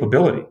your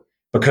capability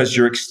because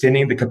you're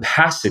extending the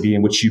capacity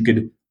in which you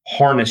could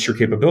harness your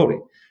capability.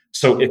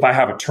 So if I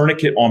have a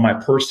tourniquet on my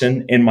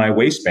person in my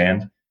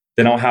waistband,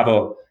 then I'll have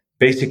a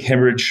basic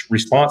hemorrhage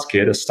response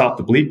kit, a stop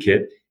the bleed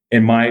kit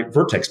in my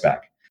Vertex bag.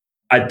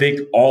 I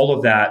think all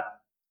of that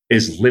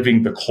is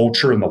living the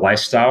culture and the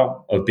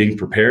lifestyle of being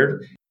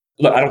prepared.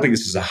 Look, I don't think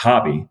this is a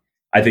hobby.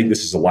 I think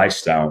this is a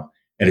lifestyle,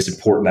 and it's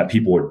important that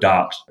people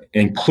adopt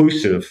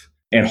inclusive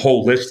and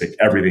holistic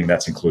everything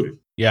that's included.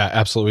 Yeah,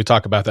 absolutely. We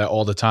talk about that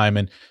all the time.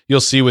 And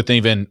you'll see with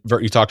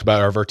you talked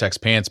about our Vertex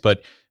pants,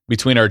 but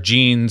between our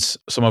jeans,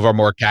 some of our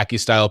more khaki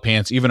style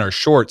pants, even our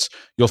shorts,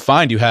 you'll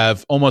find you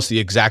have almost the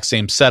exact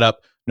same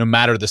setup no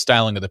matter the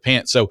styling of the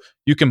pants. So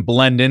you can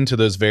blend into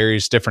those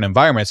various different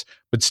environments,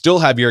 but still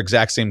have your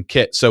exact same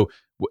kit. So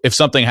if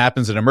something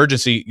happens in an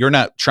emergency, you're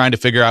not trying to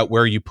figure out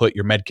where you put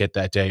your med kit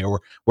that day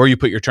or where you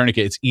put your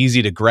tourniquet. It's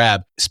easy to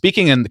grab.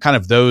 Speaking in kind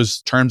of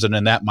those terms and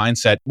in that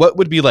mindset, what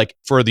would be like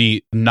for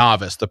the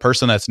novice, the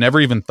person that's never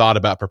even thought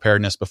about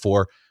preparedness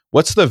before?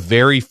 What's the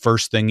very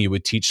first thing you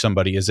would teach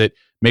somebody? Is it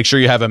make sure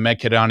you have a med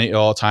kit on you at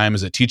all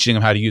times? Is it teaching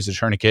them how to use a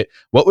tourniquet?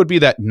 What would be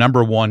that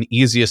number one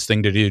easiest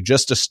thing to do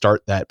just to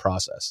start that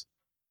process?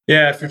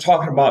 Yeah, if you're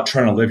talking about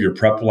trying to live your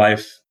prep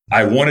life,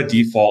 I want to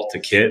default to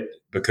kit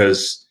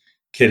because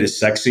kit is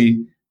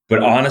sexy,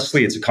 but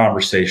honestly, it's a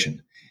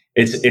conversation.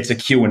 It's a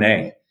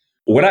Q&A.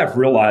 What I've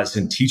realized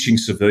in teaching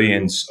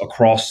civilians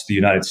across the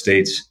United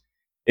States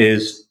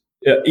is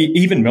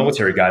even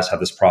military guys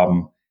have this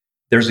problem.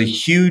 There's a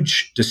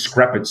huge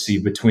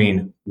discrepancy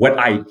between what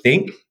I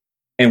think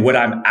and what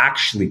I'm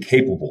actually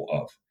capable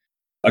of.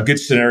 A good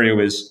scenario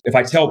is if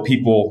I tell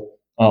people,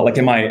 like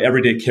in my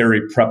everyday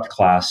carry prepped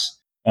class,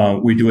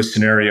 we do a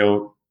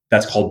scenario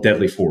that's called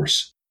deadly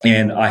force.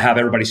 And I have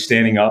everybody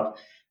standing up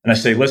and I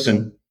say,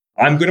 listen,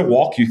 I'm going to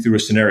walk you through a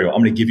scenario.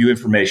 I'm going to give you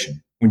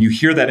information. When you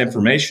hear that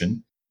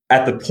information,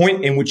 at the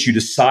point in which you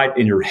decide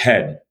in your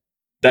head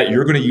that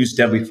you're going to use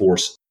deadly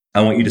force,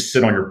 I want you to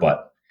sit on your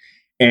butt.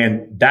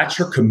 And that's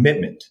your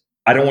commitment.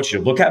 I don't want you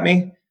to look at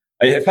me.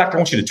 In fact, I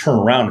want you to turn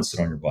around and sit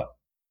on your butt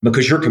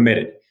because you're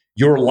committed.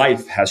 Your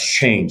life has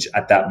changed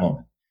at that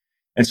moment.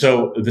 And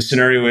so the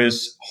scenario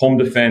is home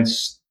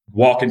defense,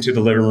 walk into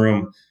the living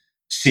room,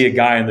 see a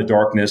guy in the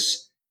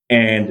darkness,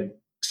 and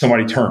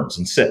somebody turns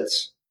and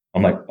sits.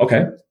 I'm like,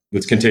 okay,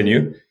 let's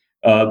continue.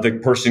 The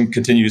person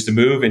continues to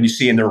move, and you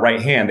see in their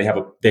right hand,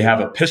 they have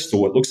a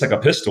pistol. It looks like a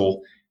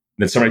pistol.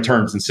 Then somebody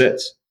turns and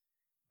sits.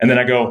 And then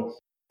I go,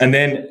 and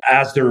then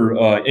as they're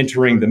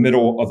entering the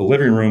middle of the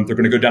living room, they're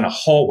going to go down a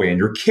hallway, and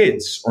your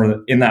kids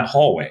are in that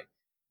hallway.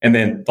 And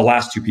then the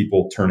last two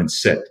people turn and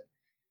sit.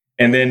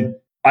 And then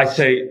I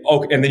say,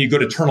 okay, and then you go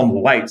to turn on the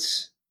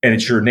lights, and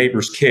it's your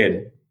neighbor's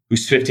kid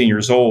who's 15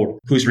 years old,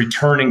 who's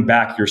returning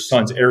back your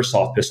son's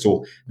airsoft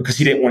pistol because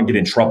he didn't want to get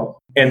in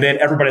trouble. And then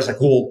everybody's like,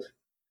 well,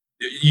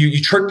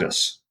 you tricked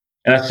us.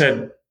 And I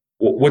said,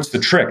 well, what's the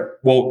trick?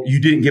 Well,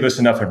 you didn't give us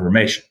enough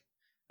information.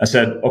 I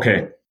said,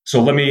 okay,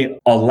 so let me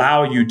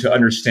allow you to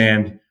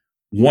understand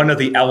one of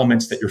the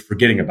elements that you're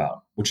forgetting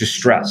about, which is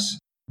stress.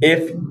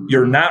 If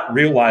you're not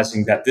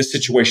realizing that this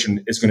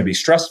situation is going to be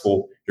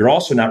stressful, you're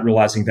also not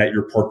realizing that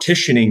you're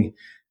partitioning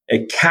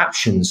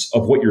captions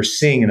of what you're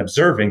seeing and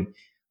observing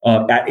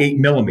at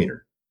 8mm,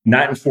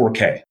 not in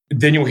 4K.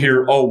 Then you'll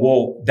hear, oh,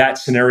 well, that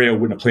scenario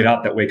wouldn't have played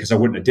out that way because I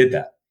wouldn't have did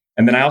that.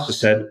 And then I also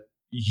said,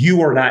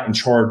 you are not in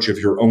charge of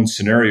your own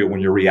scenario when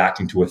you're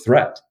reacting to a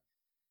threat.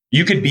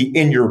 You could be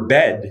in your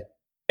bed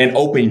and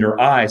open your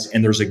eyes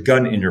and there's a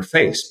gun in your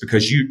face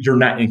because you're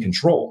not in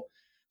control.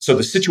 So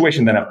the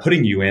situation that I'm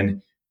putting you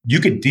in, you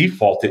could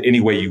default it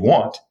any way you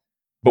want.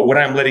 But what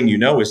I'm letting you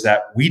know is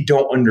that we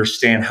don't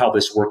understand how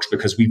this works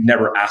because we've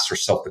never asked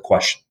ourselves the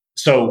question.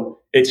 So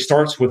it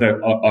starts with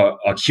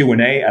a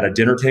Q&A at a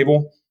dinner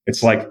table.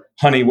 It's like,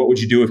 honey, what would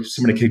you do if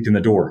somebody kicked in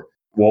the door?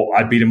 Well,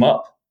 I'd beat them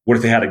up. What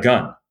if they had a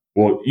gun?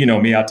 Well, you know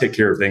me, I'll take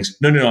care of things.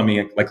 No, I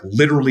mean, like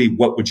literally,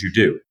 what would you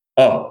do?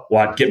 Oh,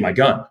 well, I'd get my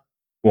gun.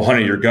 Well,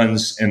 honey, your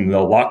gun's in the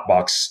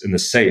lockbox in the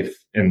safe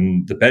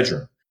in the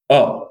bedroom.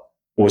 Oh,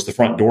 well, was the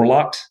front door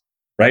locked?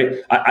 Right?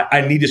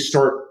 I need to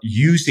start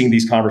using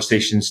these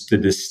conversations to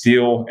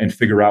distill and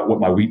figure out what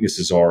my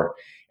weaknesses are.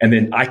 And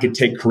then I could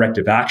take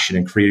corrective action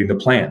in creating the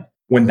plan.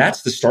 When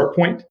that's the start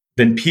point,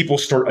 then people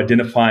start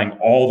identifying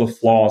all the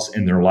flaws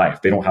in their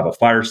life. They don't have a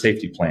fire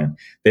safety plan.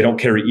 They don't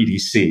carry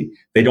EDC.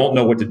 They don't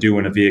know what to do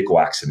in a vehicle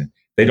accident.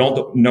 They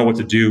don't know what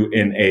to do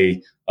in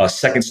a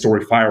second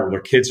story fire where their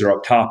kids are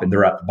up top and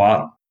they're at the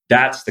bottom.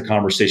 That's the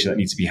conversation that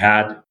needs to be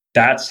had.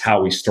 That's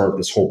how we start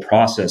this whole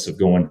process of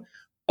going,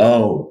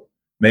 oh,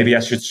 maybe I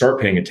should start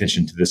paying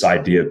attention to this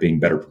idea of being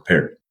better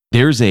prepared.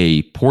 There's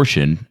a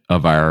portion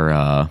of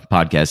our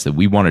podcast that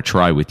we want to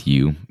try with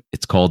you.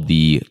 It's called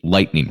the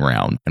lightning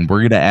round. And we're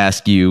going to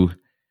ask you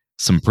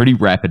some pretty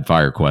rapid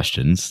fire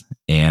questions.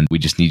 And we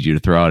just need you to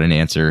throw out an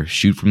answer,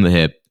 shoot from the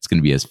hip. It's going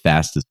to be as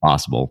fast as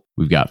possible.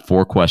 We've got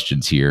 4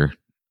 questions here.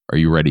 Are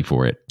you ready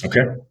for it?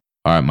 Okay.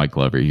 All right, Mike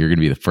Glover, you're going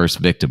to be the first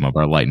victim of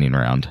our lightning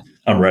round.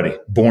 I'm ready.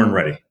 Born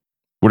ready.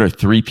 What are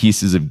 3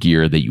 pieces of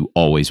gear that you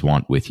always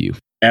want with you?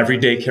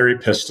 Everyday carry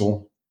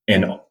pistol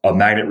and a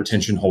magnet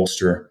retention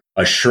holster,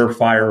 a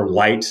surefire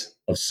light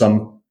of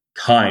some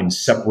kind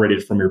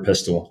separated from your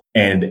pistol,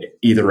 and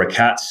either a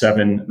Cat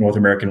 7 North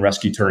American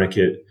Rescue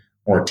Tourniquet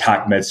or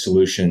TACMed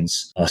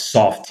Solutions, a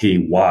soft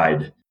T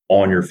wide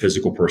on your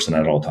physical person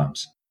at all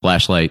times.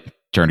 Flashlight,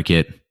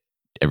 tourniquet,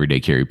 everyday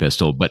carry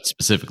pistol, but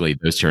specifically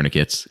those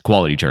tourniquets,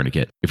 quality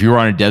tourniquet. If you were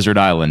on a desert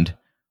island,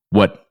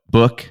 what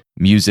book,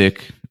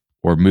 music,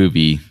 or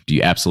movie do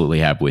you absolutely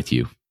have with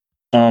you?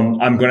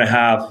 I'm going to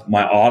have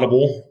my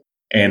Audible,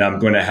 and I'm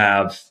going to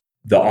have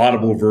the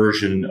Audible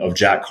version of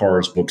Jack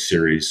Carr's book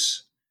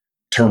series,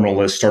 Terminal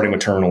List, starting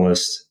with Terminal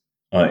List,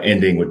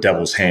 ending with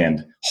Devil's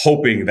Hand,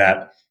 hoping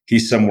that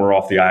he's somewhere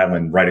off the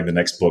island writing the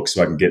next book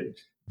so I can get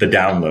the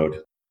download.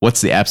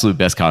 What's the absolute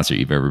best concert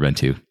you've ever been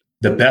to?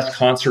 The best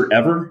concert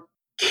ever?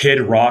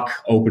 Kid Rock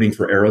opening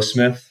for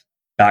Aerosmith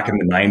back in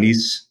the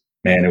 90s.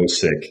 Man, it was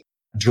sick.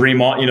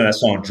 Dream On, you know that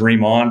song,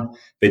 Dream On?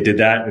 They did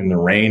that in the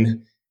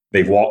rain.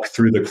 They walked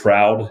through the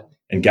crowd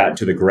and got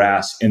into the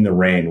grass in the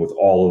rain with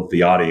all of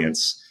the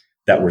audience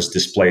that was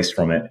displaced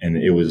from it. And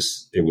it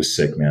was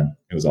sick, man.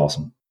 It was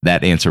awesome.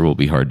 That answer will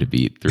be hard to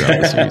beat throughout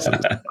the series of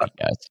this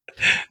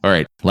podcast. All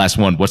right. Last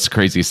one. What's the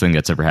craziest thing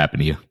that's ever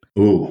happened to you?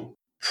 Ooh,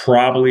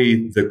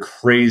 probably the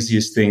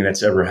craziest thing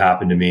that's ever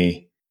happened to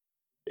me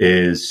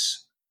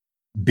is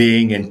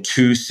being in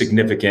 2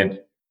 significant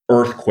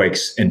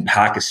earthquakes in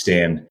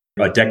Pakistan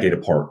a decade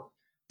apart.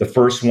 The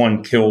first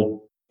one killed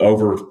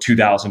over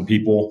 2,000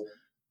 people,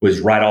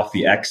 was right off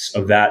the X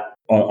of that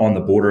on the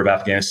border of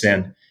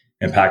Afghanistan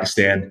and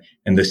Pakistan.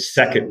 And the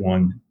second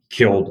one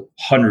killed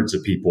hundreds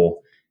of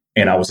people.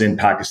 And I was in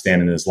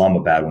Pakistan and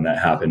Islamabad when that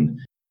happened.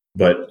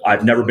 But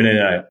I've never been in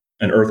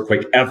an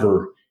earthquake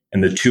ever.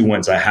 And the 2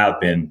 ones I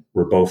have been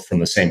were both from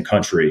the same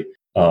country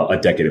a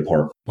decade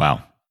apart.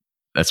 Wow.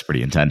 That's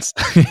pretty intense.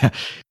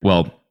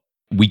 Well,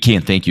 we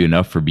can't thank you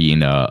enough for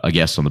being a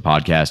guest on the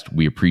podcast.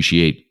 We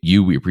appreciate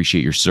you. We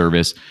appreciate your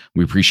service.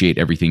 We appreciate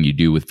everything you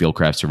do with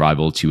Fieldcraft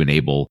Survival to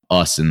enable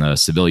us in the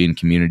civilian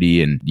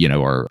community and, you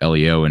know, our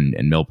LEO and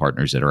mill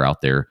partners that are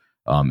out there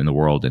in the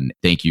world. And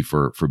thank you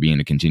for being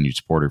a continued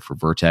supporter for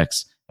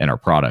Vertex and our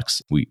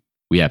products. We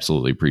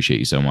absolutely appreciate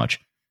you so much.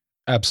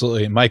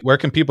 Absolutely. Mike, where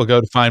can people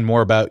go to find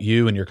more about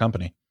you and your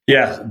company?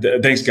 Yeah,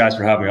 thanks guys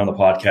for having me on the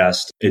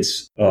podcast.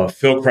 It's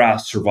Fieldcraft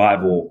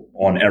Survival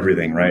on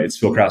everything, right? It's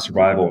Fieldcraft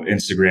Survival,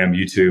 Instagram,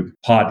 YouTube,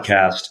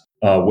 podcast.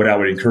 What I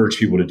would encourage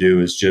people to do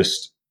is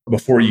just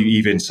before you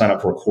even sign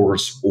up for a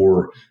course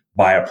or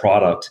buy a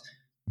product,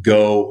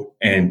 go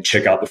and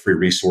check out the free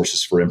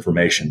resources for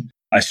information.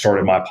 I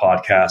started my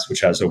podcast,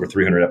 which has over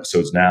 300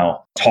 episodes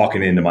now,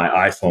 talking into my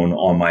iPhone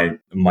on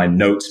my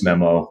notes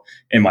memo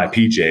in my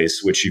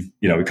PJs, which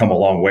we've come a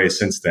long way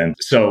since then.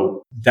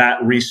 So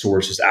that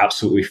resource is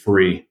absolutely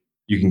free.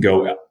 You can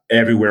go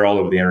everywhere all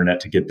over the internet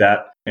to get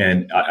that.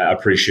 And I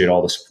appreciate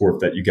all the support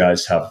that you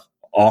guys have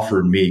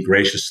offered me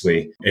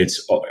graciously.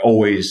 It's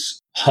always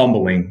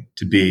humbling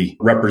to be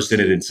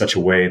represented in such a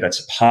way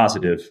that's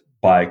positive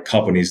by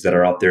companies that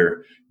are out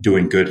there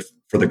doing good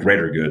for the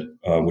greater good,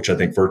 which I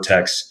think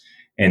Vertex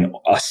and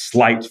a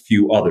slight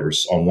few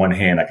others, on one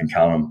hand, I can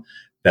count them,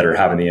 that are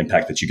having the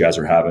impact that you guys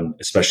are having,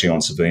 especially on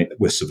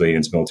with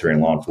civilians, military,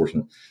 and law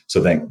enforcement.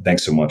 So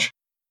thanks so much.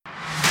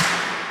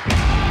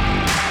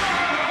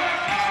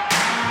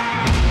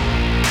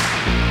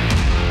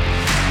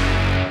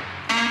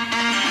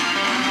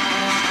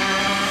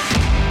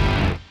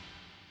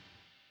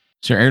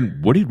 So Aaron,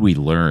 what did we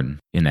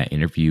learn in that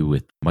interview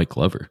with Mike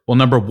Glover? Well,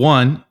 number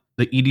one,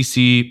 the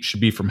EDC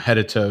should be from head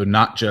to toe,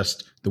 not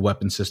just the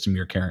weapon system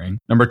you're carrying.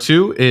 Number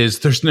two is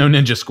there's no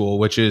ninja school,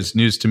 which is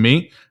news to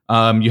me.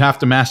 You have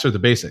to master the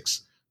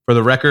basics. For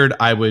the record,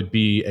 I would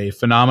be a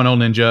phenomenal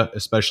ninja,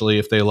 especially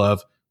if they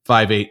love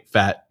 5'8"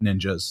 fat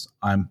ninjas.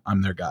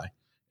 I'm their guy.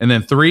 And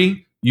then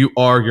three, you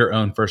are your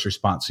own first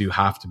response, so you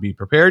have to be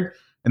prepared.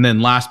 And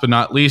then last but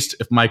not least,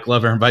 if Mike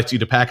Glover invites you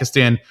to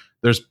Pakistan,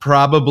 there's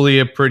probably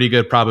a pretty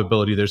good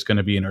probability there's going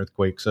to be an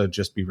earthquake. So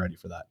just be ready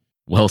for that.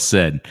 Well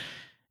said.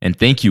 And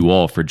thank you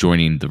all for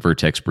joining the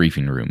Vertex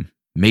Briefing Room.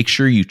 Make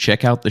sure you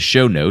check out the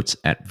show notes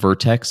at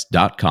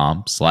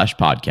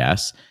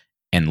vertex.com/podcasts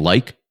and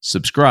like,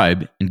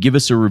 subscribe, and give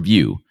us a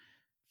review.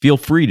 Feel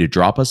free to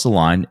drop us a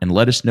line and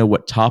let us know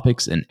what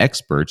topics and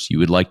experts you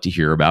would like to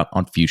hear about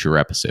on future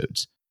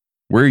episodes.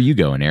 Where are you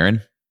going,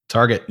 Aaron?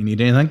 Target, you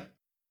need anything?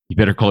 You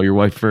better call your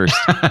wife first.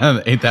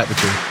 Ain't that the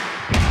truth?